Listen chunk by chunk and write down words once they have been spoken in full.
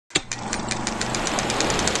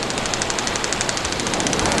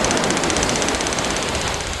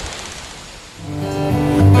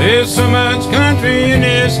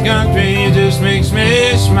this country, it just makes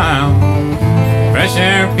me smile. Fresh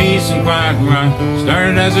air, peace, and quiet where I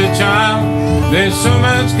started as a child. There's so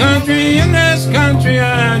much country in this country,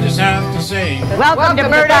 I just have to say. Welcome to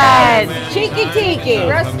Burdines Cheeky Tiki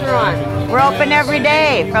Restaurant. We're open every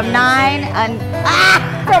day from 9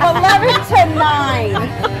 From 11 to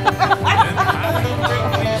 9.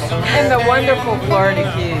 In the wonderful Florida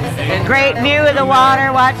Keys. And Great view of the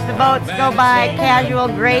water, watch the boats go by, casual,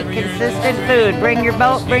 great, consistent food. Bring your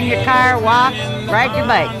boat, bring your car, walk, ride your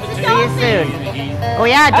bike. See you soon. Oh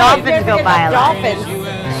yeah, dolphins go by a lot. Dolphins.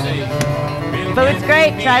 Food's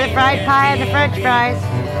great, try the fried pie and the french fries.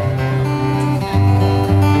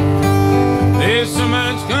 There's so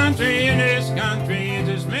much country in it.